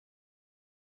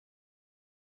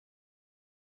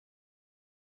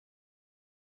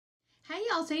Hey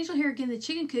y'all, it's Angel here again, the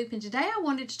Chicken Coop, and today I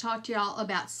wanted to talk to y'all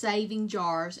about saving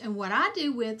jars and what I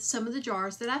do with some of the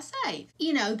jars that I save.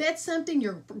 You know, that's something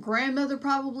your grandmother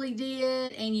probably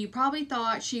did, and you probably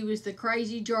thought she was the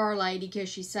crazy jar lady because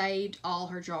she saved all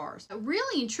her jars. But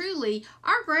really and truly,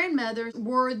 our grandmothers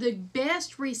were the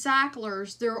best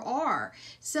recyclers there are.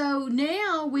 So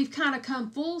now we've kind of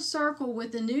come full circle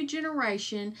with the new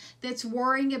generation that's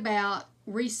worrying about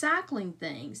recycling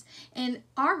things, and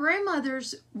our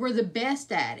grandmothers were the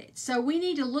best at it. So we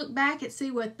need to look back and see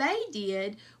what they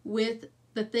did with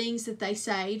the things that they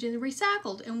saved and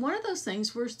recycled, and one of those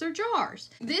things was their jars.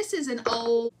 This is an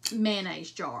old mayonnaise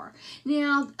jar.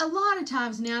 Now a lot of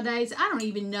times nowadays I don't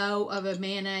even know of a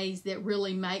mayonnaise that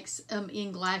really makes them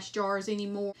in glass jars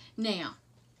anymore. Now,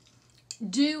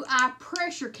 do I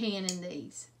pressure can in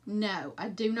these? No, I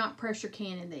do not pressure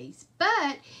can in these.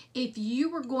 But if you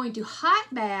were going to hot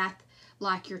bath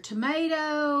like your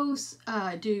tomatoes,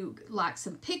 do like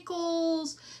some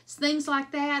pickles, things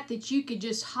like that, that you could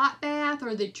just hot bath,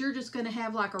 or that you're just going to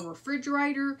have like a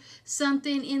refrigerator,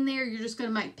 something in there, you're just going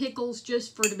to make pickles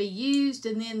just for to be used,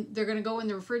 and then they're going to go in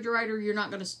the refrigerator, you're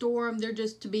not going to store them, they're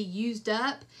just to be used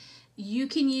up. You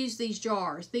can use these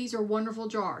jars. These are wonderful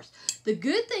jars. The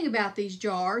good thing about these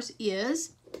jars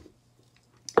is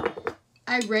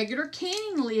a regular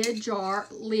canning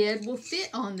lid will fit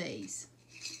on these.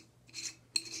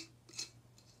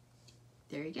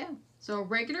 There you go. So a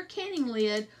regular canning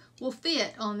lid will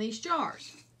fit on these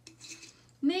jars.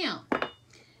 Now,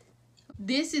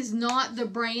 this is not the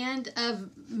brand of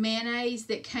mayonnaise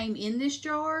that came in this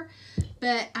jar,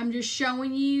 but I'm just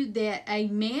showing you that a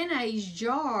mayonnaise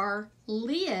jar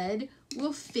lid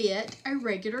will fit a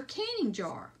regular canning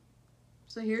jar.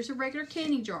 So here's a regular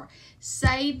canning jar.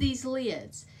 Save these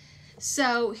lids.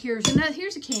 So here's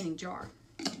a canning jar.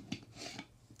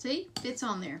 See? Fits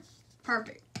on there.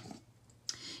 Perfect.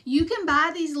 You can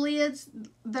buy these lids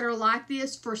that are like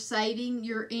this for saving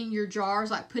in your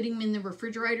jars, like putting them in the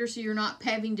refrigerator, so you're not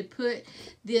having to put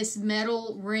this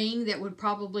metal ring that would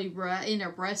probably end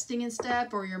up rusting and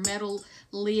stuff, or your metal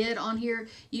lid on here.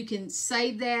 You can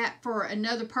save that for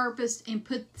another purpose and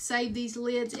save these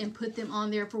lids and put them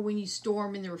on there for when you store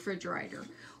them in the refrigerator.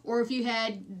 Or if you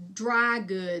had dry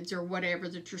goods or whatever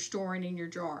that you're storing in your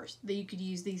jars, that you could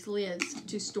use these lids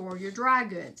to store your dry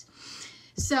goods.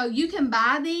 So you can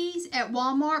buy these at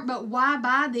Walmart, but why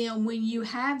buy them when you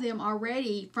have them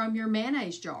already from your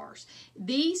mayonnaise jars?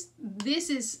 This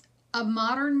is a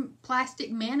modern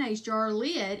plastic mayonnaise jar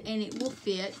lid, and it will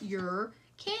fit your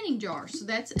canning jar. So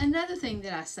that's another thing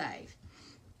that I save.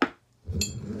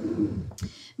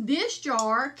 This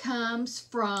jar comes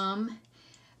from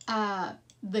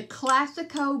the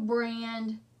Classico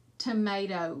brand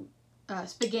tomato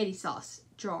spaghetti sauce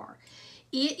jar.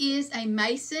 It is a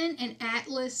Mason and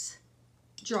Atlas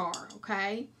jar,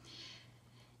 okay?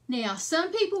 Now,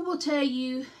 some people will tell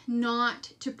you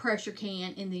not to pressure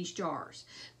can in these jars.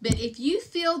 But if you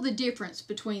feel the difference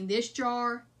between this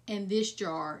jar and this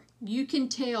jar, you can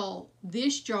tell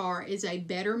this jar is a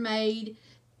better made,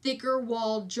 thicker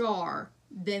walled jar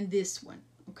than this one,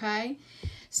 okay?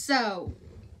 So,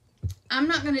 I'm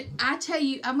going to tell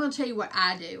you what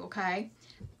I do, okay?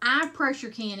 I pressure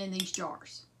can in these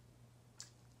jars.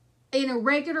 In a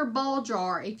regular ball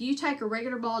jar, if you take a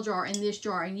regular ball jar and this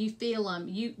jar and you feel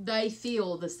them, they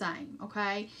feel the same,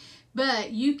 okay?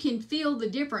 But you can feel the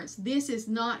difference. This is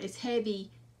not as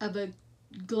heavy of a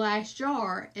glass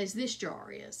jar as this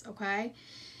jar is, okay?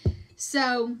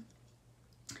 So,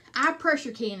 I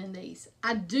pressure can in these.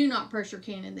 I do not pressure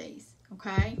can in these,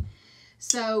 okay?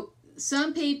 So,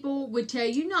 some people would tell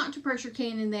you not to pressure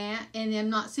can in that, and I'm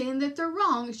not saying that they're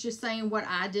wrong, it's just saying what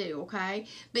I do, okay?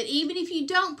 But even if you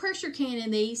don't pressure can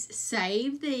in these,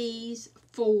 save these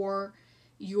for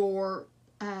your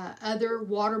other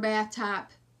water bath type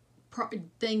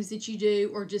things that you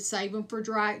do, or just save them for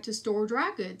to store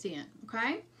dry goods in,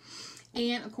 okay?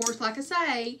 And of course, like I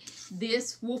say,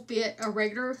 this will fit a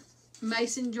regular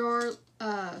mason jar,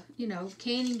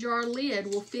 canning jar lid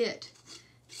will fit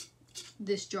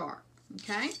this jar,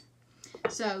 okay?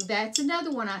 So that's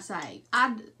another one I save.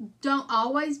 I don't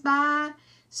always buy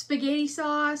spaghetti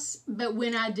sauce, but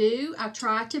when I do, I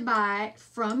try to buy it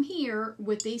from here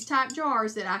with these type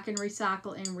jars that I can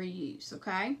recycle and reuse,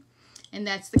 okay? And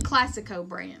that's the Classico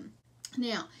brand.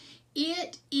 Now,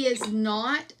 it is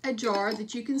not a jar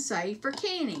that you can save for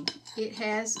canning. It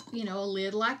has, a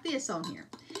lid like this on here.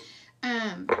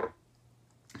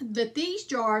 But these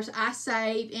jars I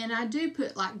save, and I do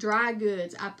put like dry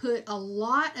goods. I put a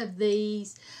lot of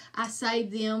these. I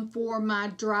save them for my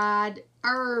dried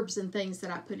herbs and things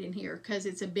that I put in here because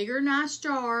it's a bigger, nice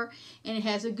jar and it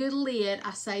has a good lid.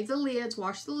 I save the lids,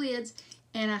 wash the lids,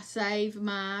 and I save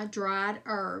my dried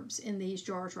herbs in these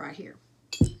jars right here.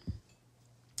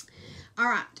 All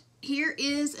right, here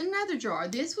is another jar.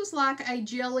 This was like a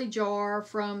jelly jar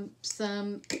from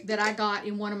some that I got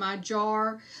in one of my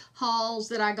jar hauls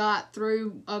that I got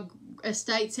through a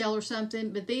estate sale or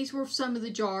something, but these were some of the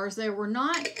jars. They were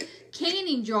not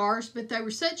canning jars, but they were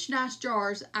such nice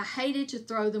jars, I hated to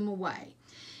throw them away.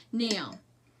 Now,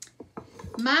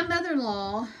 my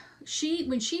mother-in-law,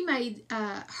 when she made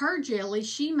her jelly,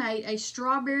 she made a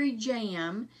strawberry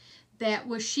jam that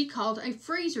she called a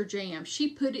freezer jam. She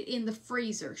put it in the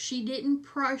freezer. She didn't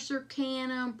pressure can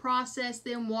them, process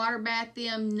them, water bath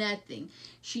them, nothing.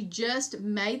 She just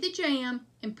made the jam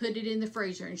and put it in the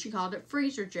freezer, and she called it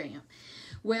freezer jam.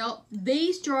 Well,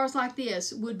 these jars like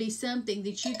this would be something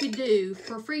that you could do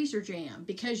for freezer jam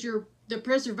because the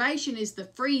preservation is the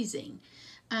freezing.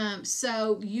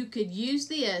 So you could use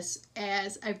this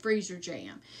as a freezer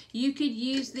jam. You could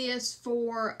use this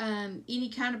for any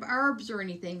kind of herbs or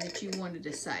anything that you wanted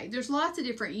to save. There's lots of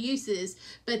different uses,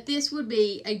 but this would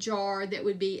be a jar that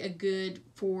would be a good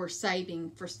for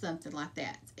saving for something like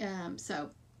that. So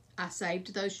I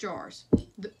saved those jars,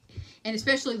 and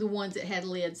especially the ones that had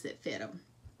lids that fit them.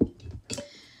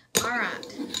 All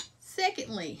right.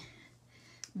 Secondly,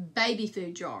 baby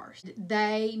food jars.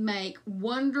 They make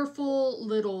wonderful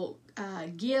little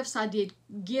gifts. I did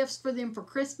gifts for them for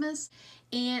Christmas,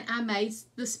 and I made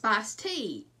the spiced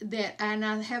tea and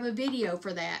I have a video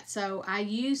for that. So I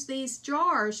used these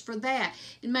jars for that.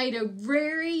 It made a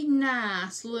very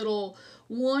nice little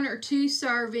 1 or 2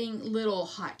 serving little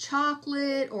hot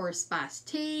chocolate or a spiced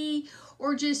tea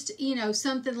or just, you know,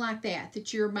 something like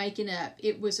that you're making up.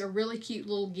 It was a really cute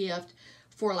little gift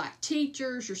for like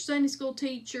teachers, your Sunday school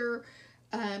teacher,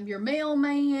 your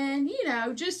mailman, you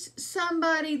know, just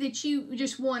somebody that you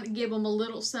just want to give them a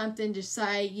little something to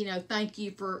say, you know, thank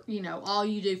you for, you know, all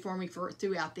you do for me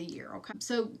throughout the year, okay?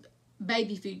 So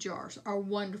baby food jars are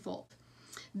wonderful.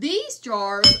 These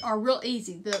jars are real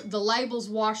easy. The labels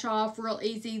wash off real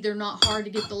easy. They're not hard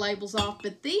to get the labels off,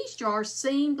 but these jars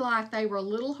seemed like they were a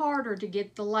little harder to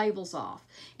get the labels off.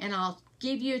 And I'll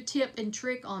give you a tip and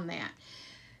trick on that.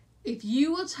 If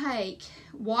you will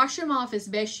wash them off as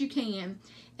best you can,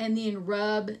 and then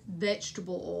rub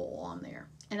vegetable oil on there.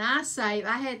 And I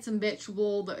had some vegetable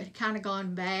oil that had kind of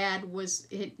gone bad,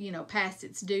 past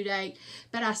its due date,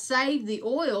 but I saved the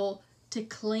oil to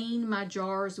clean my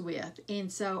jars with.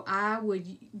 And so I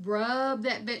would rub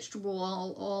that vegetable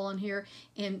oil on here,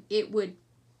 and it would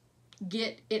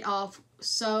get it off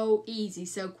so easy,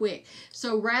 so quick.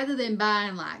 So rather than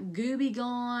buying like Gooby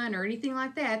Gone or anything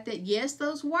like that, yes,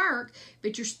 those work,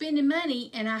 but you're spending money,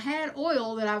 and I had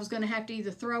oil that I was going to have to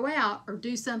either throw out or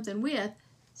do something with,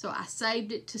 so I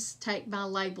saved it to take my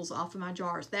labels off of my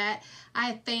jars. That I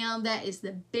have found that is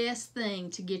the best thing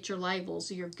to get your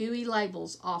labels, your gooey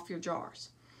labels, off your jars.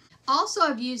 Also,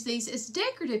 I've used these as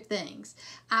decorative things.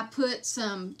 I put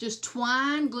some just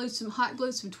twine, hot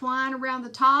glue some twine around the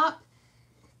top,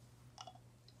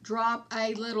 drop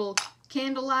a little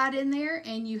candlelight in there,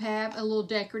 and you have a little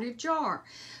decorative jar.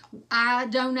 I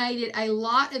donated a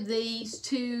lot of these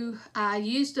I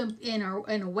used them in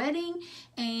a wedding,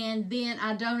 and then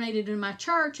I donated in my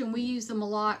church, and we use them a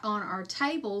lot on our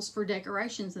tables for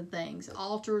decorations and things,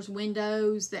 altars,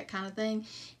 windows, that kind of thing.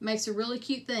 It makes a really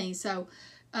cute thing. So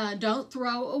don't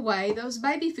throw away those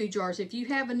baby food jars. If you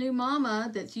have a new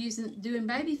mama that's doing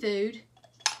baby food,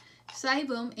 save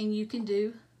them, and you can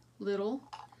do little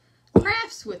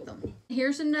crafts with them.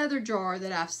 Here's another jar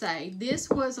that I've saved. This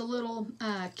was a little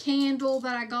candle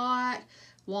that I got,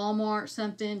 Walmart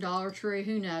something, Dollar Tree,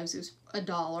 who knows, it was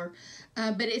 $1.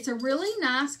 But it's a really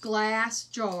nice glass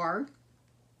jar,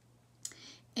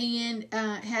 and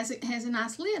has a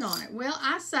nice lid on it. Well,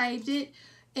 I saved it,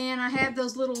 and I have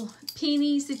those little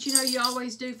pennies that you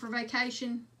always do for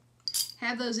vacation.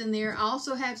 Have those in there. I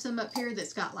also have some up here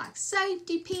that's got like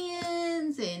safety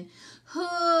pins and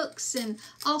hooks and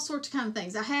all sorts of kind of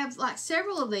things. I have like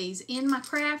several of these in my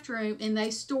craft room, and they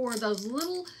store those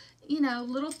little,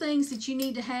 little things that you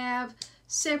need to have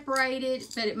separated,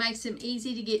 but it makes them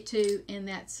easy to get to, and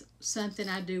that's something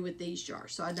I do with these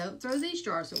jars. So I don't throw these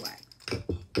jars away.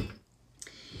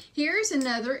 Here's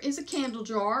another, is a candle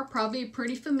jar, probably a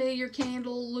pretty familiar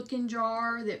candle looking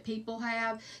jar that people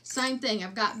have. Same thing,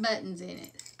 I've got buttons in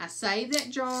it. I save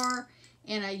that jar,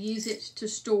 and I use it to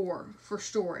store for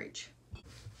storage.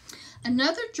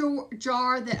 Another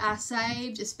jar that I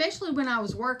saved, especially when I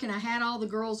was working, I had all the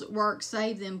girls at work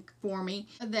save them for me.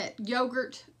 That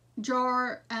yogurt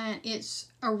jar, and it's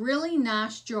a really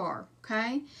nice jar,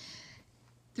 okay?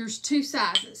 There's two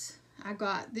sizes. I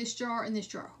got this jar and this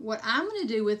jar. What I'm going to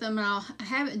do with them, and I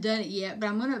haven't done it yet, but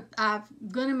I'm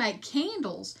gonna make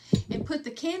candles and put the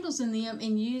candles in them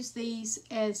and use these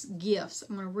as gifts.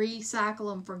 I'm going to recycle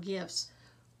them for gifts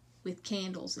with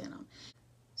candles in them.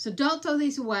 So don't throw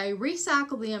these away.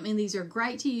 Recycle them, and these are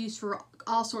great to use for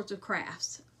all sorts of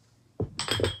crafts.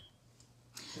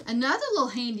 Another little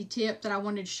handy tip that I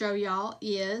wanted to show y'all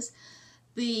is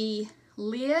the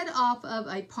lid off of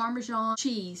a Parmesan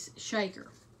cheese shaker.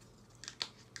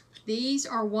 These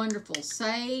are wonderful.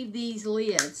 Save these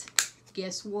lids.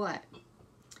 Guess what?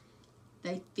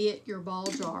 They fit your ball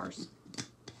jars.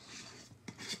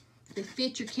 They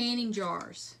fit your canning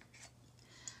jars.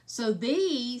 So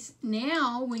these,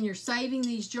 now when you're saving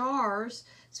these jars,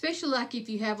 especially like if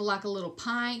you have like a little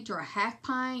pint or a half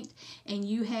pint and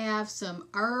you have some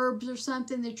herbs or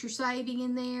something that you're saving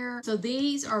in there. So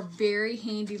these are very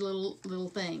handy little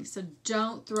things. So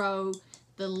don't throw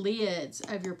the lids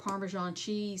of your Parmesan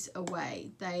cheese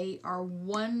away. They are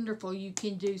wonderful. You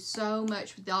can do so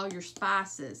much with all your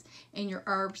spices and your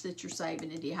herbs that you're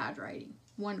saving and dehydrating.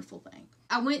 Wonderful thing.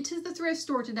 I went to the thrift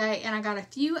store today and I got a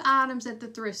few items at the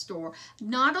thrift store.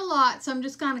 Not a lot, so I'm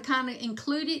just going to kind of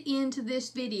include it into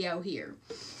this video here.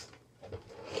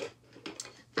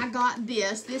 I got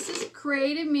this. This is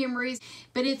Creative Memories,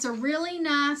 but it's a really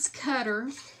nice cutter.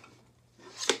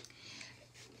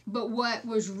 But what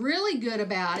was really good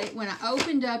about it, when I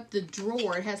opened up the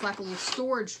drawer, it has like a little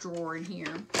storage drawer in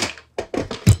here.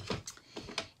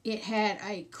 It had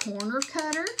a corner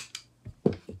cutter.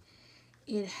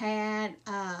 It had,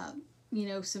 you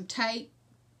know, some tape,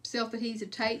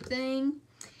 self-adhesive tape thing.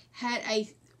 Had a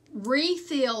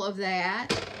refill of that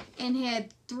and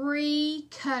had 3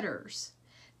 cutters.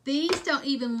 These don't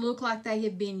even look like they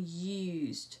have been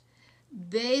used.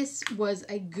 This was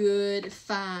a good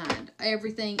find.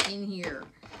 Everything in here.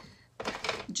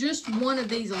 Just one of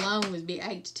these alone would be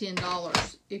 $8 to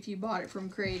 $10 if you bought it from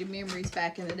Creative Memories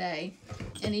back in the day,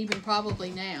 and even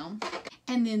probably now.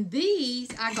 And then these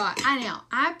I got.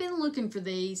 I've been looking for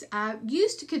these. I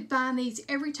used to could find these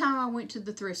every time I went to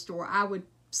the thrift store. I would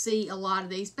see a lot of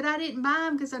these, but I didn't buy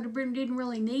them because I didn't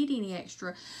really need any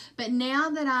extra. But now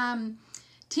that I'm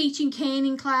teaching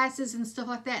canning classes and stuff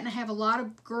like that, and I have a lot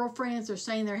of girlfriends that are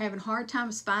saying they're having hard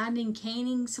times finding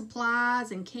canning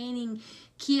supplies and canning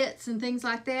kits and things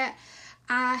like that,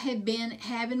 I have been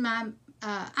having my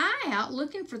eye out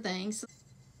looking for things.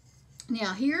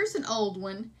 Now here's an old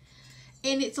one,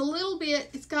 and it's a little bit,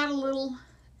 it's got a little,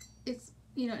 it's,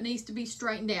 you know, it needs to be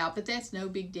straightened out, but that's no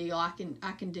big deal. I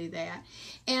can do that.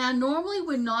 And I normally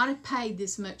would not have paid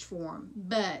this much for them,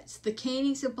 but the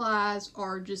canning supplies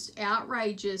are just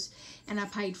outrageous, and I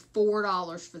paid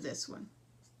 $4 for this one.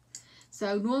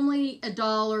 So normally $1,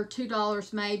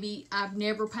 $2 maybe. I've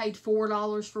never paid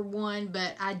 $4 for one,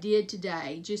 but I did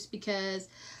today just because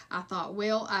I thought,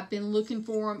 well, I've been looking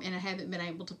for them and I haven't been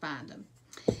able to find them.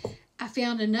 I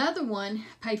found another one,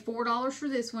 paid $4 for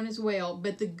this one as well.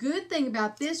 But the good thing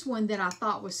about this one that I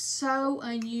thought was so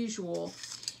unusual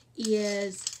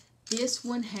is this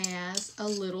one has a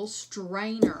little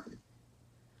strainer.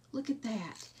 Look at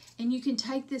that. And you can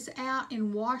take this out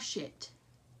and wash it.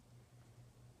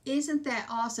 Isn't that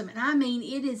awesome? And I mean,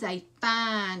 it is a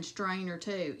fine strainer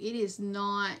too. It is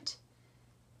not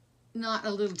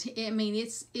a little, I mean,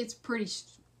 it's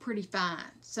pretty fine.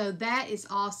 So that is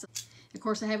awesome. Of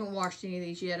course, I haven't washed any of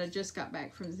these yet. I just got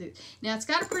back from the zoo. Now, it's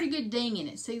got a pretty good ding in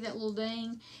it. See that little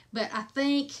ding? But I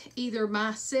think either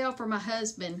myself or my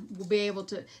husband will be able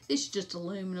to, this is just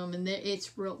aluminum, and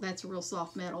that's a real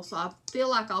soft metal. So I feel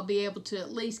like I'll be able to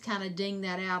at least kind of ding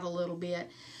that out a little bit.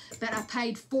 But I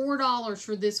paid $4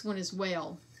 for this one as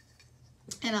well.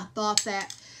 And I thought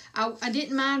that, I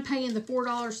didn't mind paying the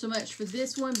 $4 so much for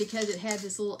this one because it had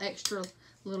this little extra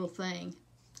little thing.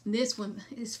 This one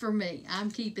is for me. I'm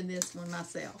keeping this one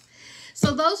myself.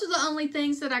 So those are the only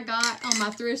things that I got on my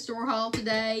thrift store haul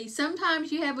today.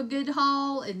 Sometimes you have a good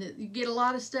haul and you get a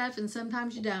lot of stuff, and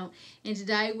sometimes you don't. And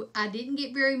today I didn't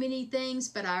get very many things,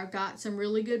 but I got some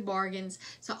really good bargains.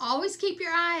 So always keep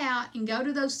your eye out and go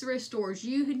to those thrift stores.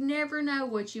 You never know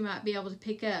what you might be able to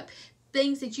pick up.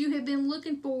 Things that you have been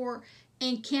looking for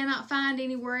and cannot find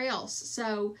anywhere else.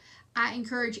 So I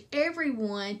encourage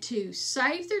everyone to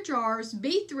save their jars,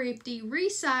 be thrifty,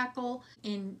 recycle,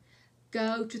 and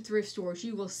go to thrift stores.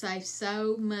 You will save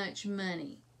so much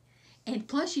money. And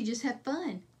plus, you just have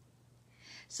fun.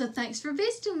 So thanks for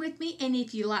visiting with me. And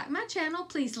if you like my channel,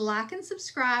 please like and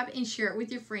subscribe and share it with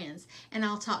your friends. And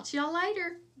I'll talk to y'all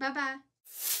later. Bye-bye.